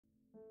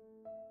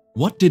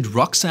What did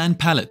Roxanne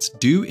Pallet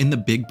do in the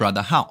Big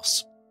Brother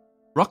house?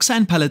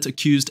 Roxanne Pallet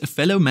accused a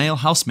fellow male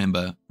house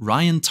member,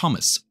 Ryan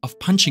Thomas, of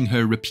punching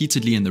her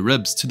repeatedly in the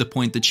ribs to the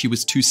point that she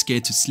was too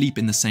scared to sleep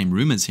in the same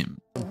room as him.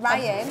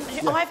 Ryan,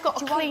 I've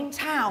got a clean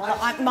towel.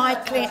 I've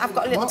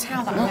got a little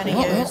towel that I'm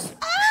going to use.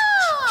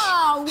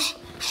 oh,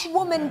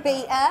 woman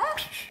beater.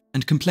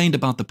 And complained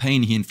about the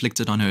pain he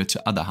inflicted on her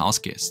to other house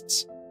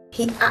guests.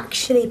 He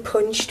actually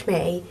punched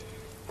me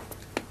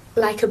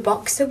like a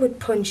boxer would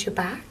punch a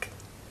back.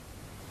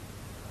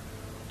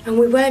 And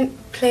we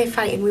weren't play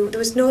fighting. There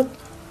was no...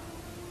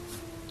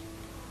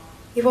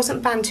 It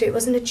wasn't banter, it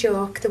wasn't a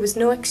joke, there was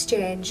no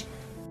exchange.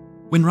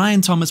 When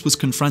Ryan Thomas was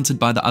confronted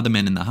by the other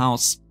men in the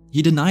house,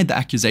 he denied the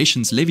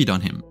accusations levied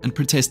on him and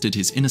protested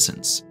his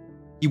innocence.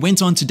 He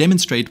went on to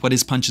demonstrate what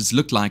his punches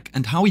looked like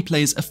and how he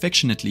plays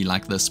affectionately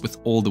like this with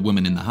all the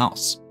women in the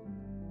house.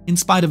 In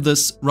spite of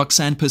this,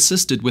 Roxanne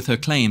persisted with her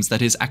claims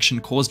that his action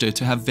caused her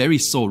to have very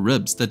sore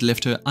ribs that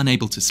left her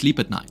unable to sleep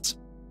at night,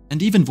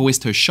 and even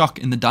voiced her shock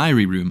in the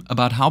diary room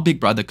about how Big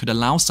Brother could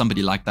allow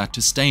somebody like that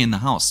to stay in the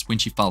house when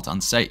she felt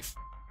unsafe.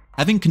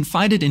 Having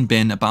confided in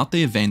Ben about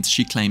the events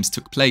she claims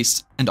took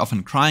place, and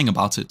often crying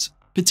about it,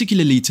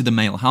 particularly to the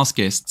male house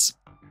guests,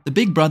 the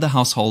Big Brother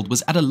household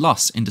was at a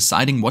loss in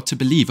deciding what to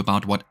believe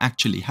about what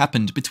actually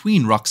happened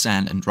between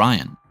Roxanne and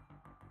Ryan.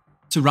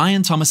 To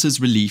Ryan Thomas's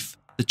relief,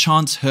 the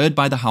chants heard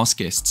by the house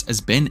guests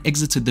as Ben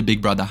exited the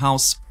Big Brother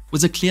house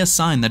was a clear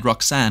sign that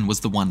Roxanne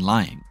was the one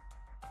lying.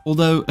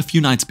 Although a few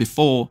nights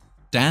before,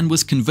 Dan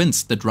was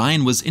convinced that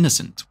Ryan was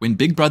innocent when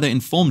Big Brother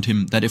informed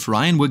him that if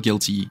Ryan were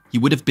guilty, he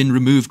would have been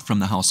removed from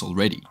the house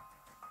already.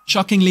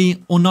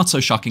 Shockingly, or not so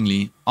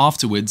shockingly,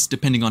 afterwards,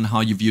 depending on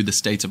how you view the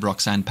state of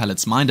Roxanne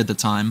Pallet's mind at the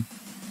time,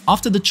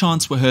 after the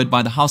chants were heard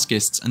by the house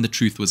guests and the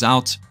truth was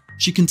out,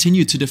 she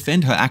continued to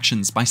defend her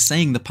actions by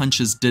saying the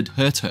punches did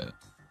hurt her.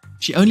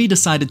 She only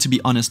decided to be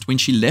honest when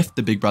she left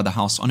the Big Brother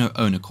house on her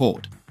own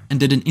accord, and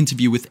did an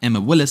interview with Emma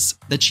Willis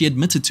that she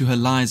admitted to her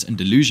lies and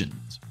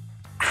delusions.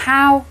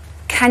 How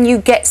can you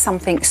get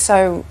something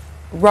so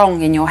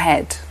wrong in your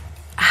head?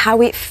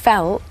 How it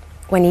felt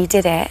when he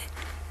did it,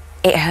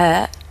 it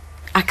hurt.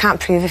 I can't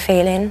prove a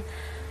feeling.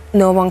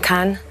 No one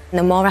can.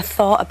 The more I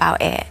thought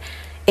about it,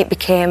 it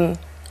became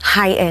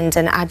heightened,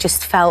 and I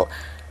just felt,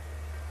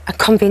 I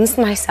convinced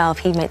myself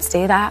he meant to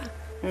do that.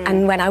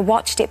 And when I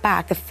watched it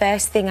back, the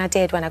first thing I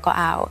did when I got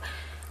out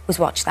was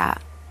watch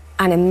that.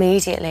 And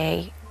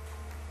immediately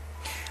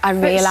I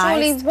realised... But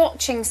surely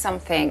watching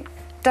something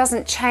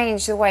doesn't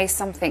change the way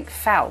something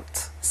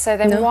felt. So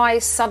then why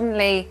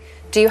suddenly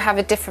do you have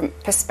a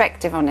different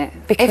perspective on it?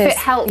 Because, if it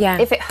helped,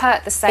 if it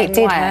hurt the same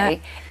did way, hurt.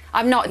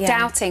 I'm not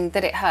doubting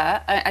that it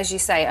hurt, as you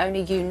say,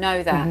 only you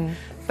know that.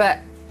 But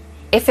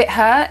if it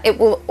hurt, it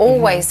will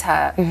always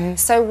hurt.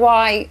 So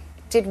why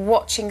did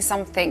watching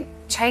something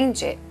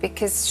change it?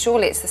 Because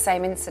surely it's the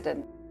same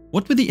incident.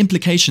 What were the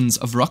implications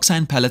of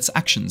Roxanne Pallet's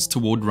actions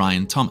toward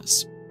Ryan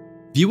Thomas?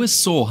 Viewers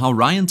saw how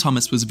Ryan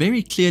Thomas was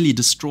very clearly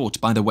distraught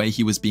by the way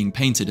he was being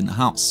painted in the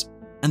house,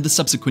 and the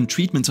subsequent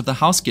treatment of the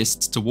house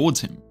guests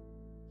towards him.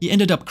 He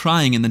ended up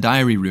crying in the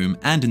diary room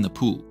and in the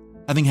pool,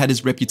 having had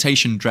his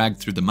reputation dragged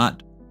through the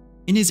mud.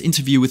 In his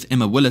interview with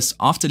Emma Willis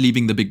after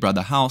leaving the Big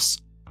Brother house,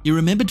 he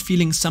remembered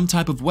feeling some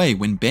type of way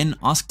when Ben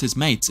asked his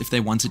mates if they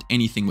wanted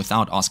anything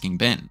without asking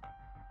Ben,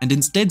 and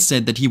instead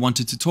said that he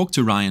wanted to talk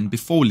to Ryan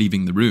before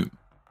leaving the room.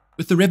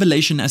 With the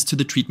revelation as to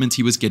the treatment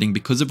he was getting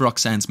because of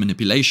Roxanne's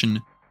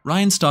manipulation,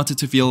 Ryan started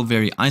to feel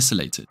very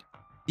isolated.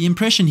 The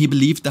impression he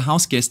believed the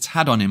house guests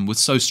had on him was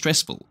so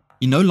stressful,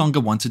 he no longer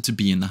wanted to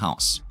be in the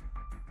house.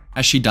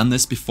 Has she done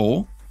this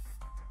before?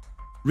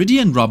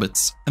 Rydian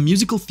Roberts, a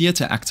musical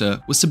theatre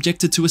actor, was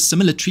subjected to a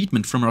similar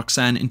treatment from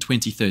Roxanne in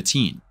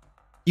 2013.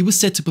 He was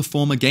set to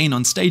perform again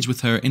on stage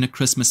with her in a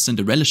Christmas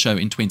Cinderella show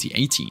in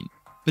 2018,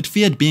 but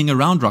feared being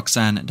around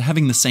Roxanne and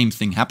having the same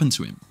thing happen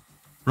to him.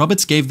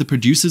 Roberts gave the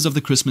producers of the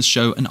Christmas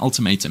show an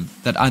ultimatum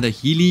that either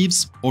he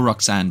leaves or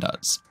Roxanne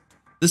does.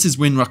 This is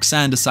when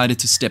Roxanne decided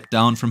to step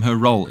down from her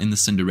role in the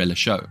Cinderella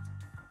show.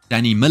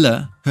 Danny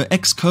Miller, her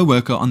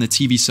ex-co-worker on the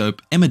TV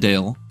soap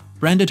Emmerdale,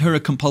 branded her a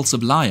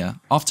compulsive liar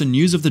after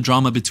news of the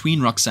drama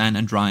between Roxanne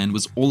and Ryan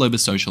was all over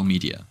social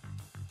media.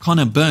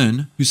 Connor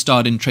Byrne, who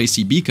starred in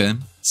Tracy Beaker,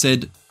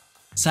 said,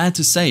 "Sad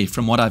to say,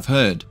 from what I've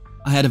heard,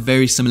 I had a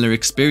very similar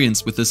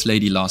experience with this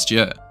lady last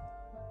year.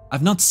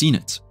 I've not seen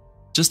it,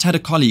 just had a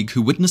colleague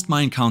who witnessed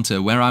my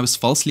encounter where I was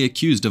falsely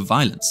accused of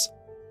violence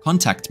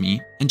contact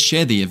me and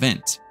share the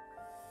event.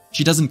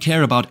 She doesn't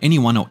care about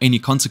anyone or any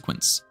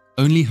consequence,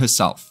 only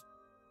herself.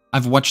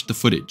 I've watched the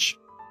footage.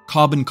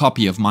 Carbon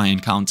copy of my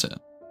encounter."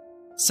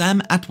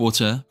 Sam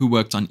Atwater, who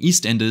worked on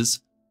EastEnders,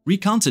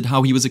 recounted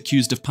how he was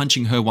accused of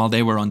punching her while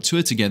they were on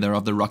tour together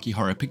of the Rocky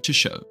Horror Picture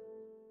Show.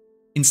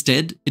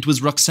 Instead, it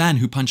was Roxanne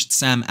who punched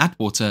Sam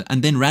Atwater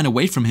and then ran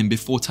away from him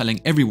before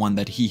telling everyone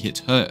that he hit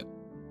her.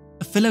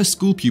 A fellow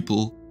school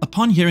pupil,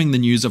 upon hearing the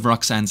news of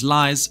Roxanne's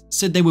lies,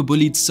 said they were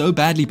bullied so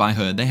badly by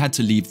her they had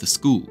to leave the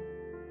school.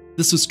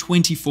 This was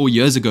 24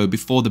 years ago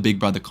before the Big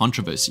Brother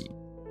controversy.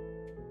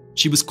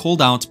 she was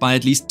called out by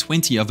at least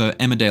 20 of her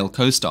Emmerdale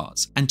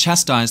co-stars and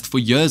chastised for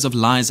years of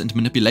lies and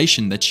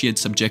manipulation that she had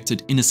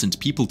subjected innocent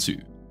people to.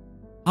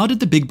 How did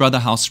the Big Brother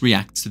house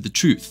react to the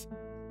truth?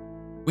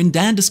 When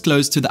Dan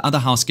disclosed to the other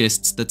house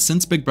guests that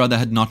since Big Brother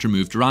had not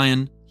removed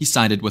Ryan, he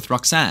sided with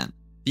Roxanne,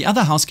 the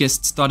other house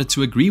guests started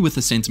to agree with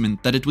the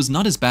sentiment that it was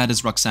not as bad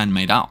as Roxanne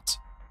made out.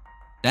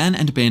 Dan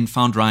and Ben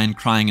found Ryan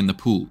crying in the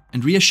pool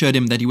and reassured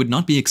him that he would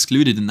not be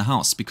excluded in the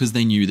house because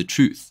they knew the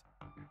truth.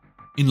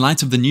 In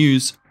light of the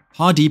news,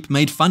 Hardeep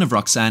made fun of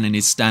Roxanne in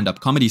his stand-up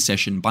comedy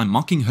session by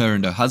mocking her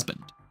and her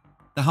husband.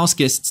 The house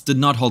guests did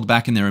not hold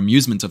back in their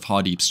amusement of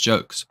Hardeep's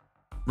jokes.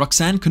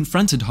 Roxanne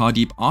confronted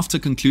Hardeep after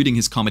concluding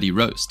his comedy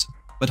roast,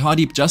 but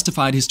Hardeep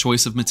justified his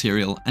choice of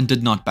material and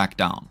did not back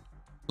down.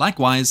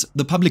 Likewise,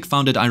 the public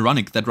found it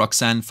ironic that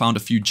Roxanne found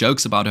a few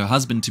jokes about her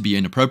husband to be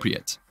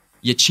inappropriate,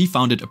 yet she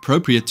found it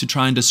appropriate to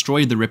try and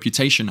destroy the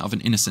reputation of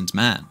an innocent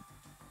man.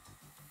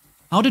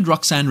 How did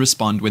Roxanne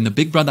respond when the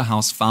Big Brother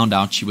house found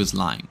out she was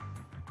lying?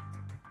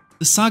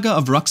 The saga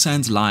of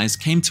Roxanne's lies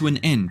came to an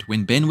end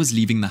when Ben was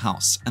leaving the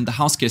house and the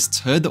house guests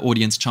heard the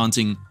audience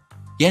chanting,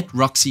 "Get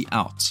Roxy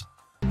out."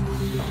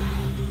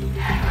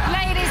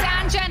 Ladies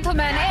and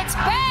gentlemen, it's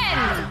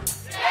Ben!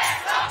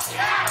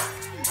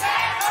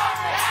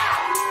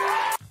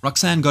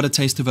 Roxanne got a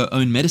taste of her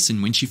own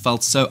medicine when she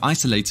felt so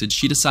isolated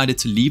she decided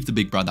to leave the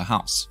Big Brother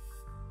house.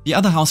 The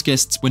other house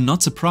guests were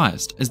not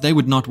surprised, as they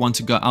would not want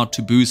to go out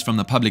to booze from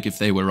the public if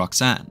they were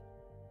Roxanne.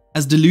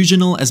 As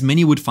delusional as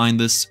many would find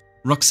this,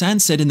 Roxanne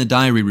said in the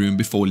diary room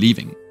before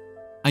leaving,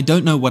 "I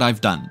don't know what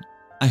I've done.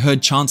 I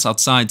heard chants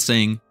outside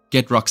saying,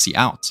 'Get Roxy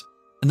out,'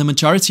 and the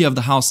majority of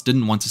the house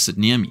didn't want to sit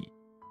near me.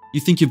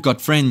 You think you've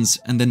got friends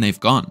and then they've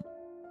gone.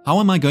 How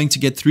am I going to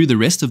get through the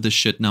rest of this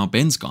shit now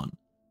Ben's gone?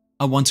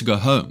 I want to go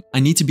home. I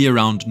need to be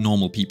around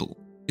normal people.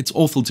 It's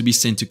awful to be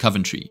sent to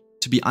Coventry,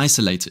 to be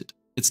isolated.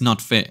 It's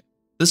not fair."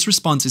 This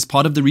response is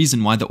part of the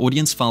reason why the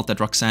audience felt that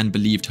Roxanne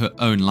believed her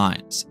own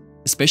lies,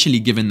 especially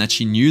given that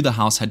she knew the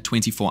house had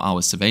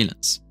 24-hour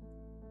surveillance.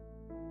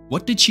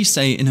 What did she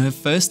say in her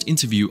first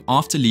interview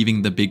after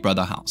leaving the Big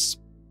Brother house?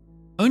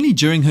 Only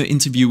during her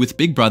interview with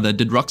Big Brother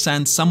did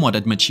Roxanne somewhat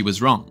admit she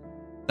was wrong.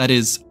 That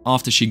is,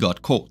 after she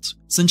got caught,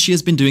 since she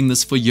has been doing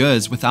this for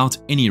years without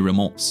any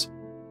remorse.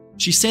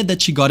 She said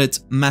that she got it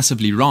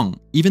massively wrong,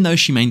 even though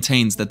she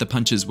maintains that the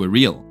punches were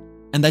real,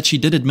 and that she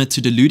did admit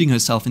to deluding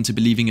herself into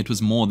believing it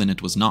was more than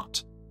it was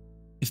not.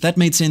 If that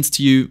made sense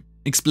to you,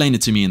 explain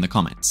it to me in the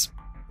comments.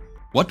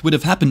 What would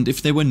have happened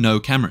if there were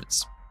no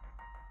cameras?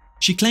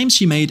 She claims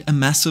she made a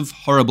massive,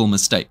 horrible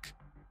mistake,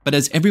 but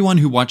as everyone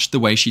who watched the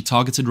way she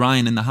targeted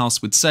Ryan in the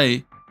house would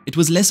say, it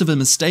was less of a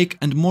mistake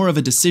and more of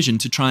a decision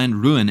to try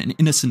and ruin an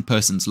innocent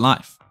person's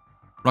life.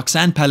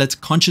 Roxanne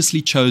Pallet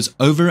consciously chose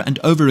over and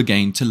over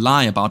again to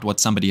lie about what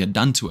somebody had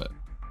done to her,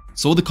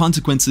 saw the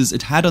consequences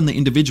it had on the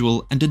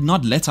individual and did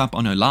not let up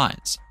on her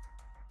lies.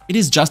 It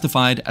is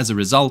justified as a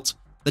result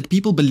that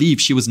people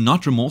believe she was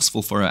not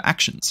remorseful for her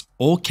actions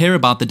or care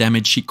about the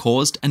damage she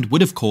caused and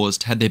would have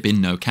caused had there been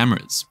no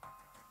cameras.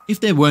 If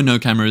there were no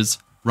cameras,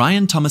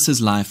 Ryan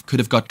Thomas's life could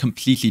have got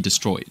completely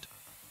destroyed.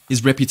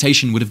 His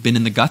reputation would have been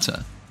in the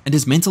gutter, and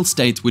his mental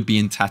state would be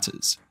in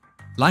tatters.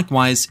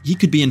 Likewise, he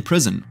could be in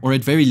prison or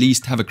at very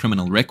least have a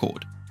criminal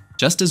record,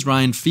 just as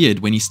Ryan feared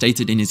when he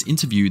stated in his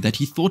interview that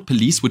he thought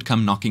police would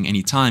come knocking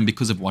any time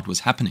because of what was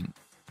happening.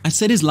 I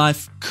said his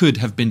life could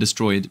have been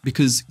destroyed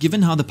because,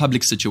 given how the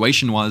public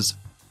situation was,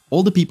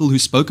 all the people who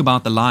spoke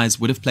about the lies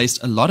would have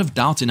placed a lot of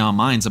doubt in our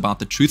minds about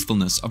the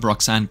truthfulness of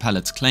Roxanne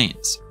Pallet's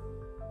claims.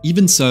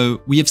 Even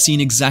so, we have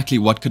seen exactly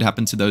what could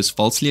happen to those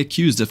falsely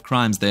accused of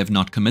crimes they have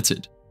not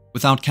committed,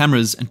 without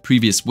cameras and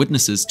previous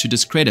witnesses to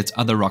discredit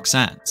other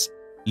Roxannes,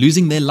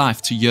 losing their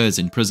life to years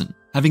in prison,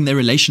 having their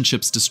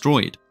relationships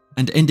destroyed,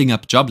 and ending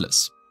up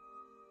jobless.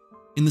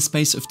 In the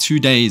space of 2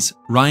 days,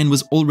 Ryan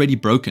was already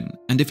broken,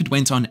 and if it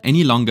went on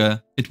any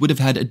longer, it would have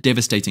had a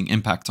devastating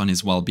impact on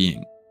his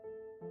well-being.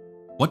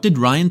 What did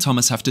Ryan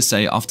Thomas have to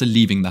say after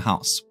leaving the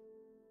house?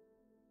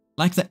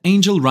 Like the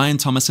angel Ryan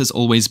Thomas has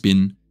always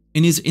been,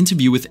 in his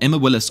interview with Emma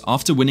Willis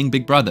after winning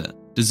Big Brother,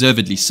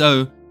 deservedly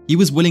so, he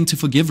was willing to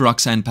forgive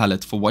Roxanne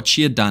Pallet for what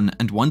she had done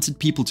and wanted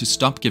people to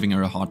stop giving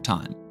her a hard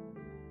time.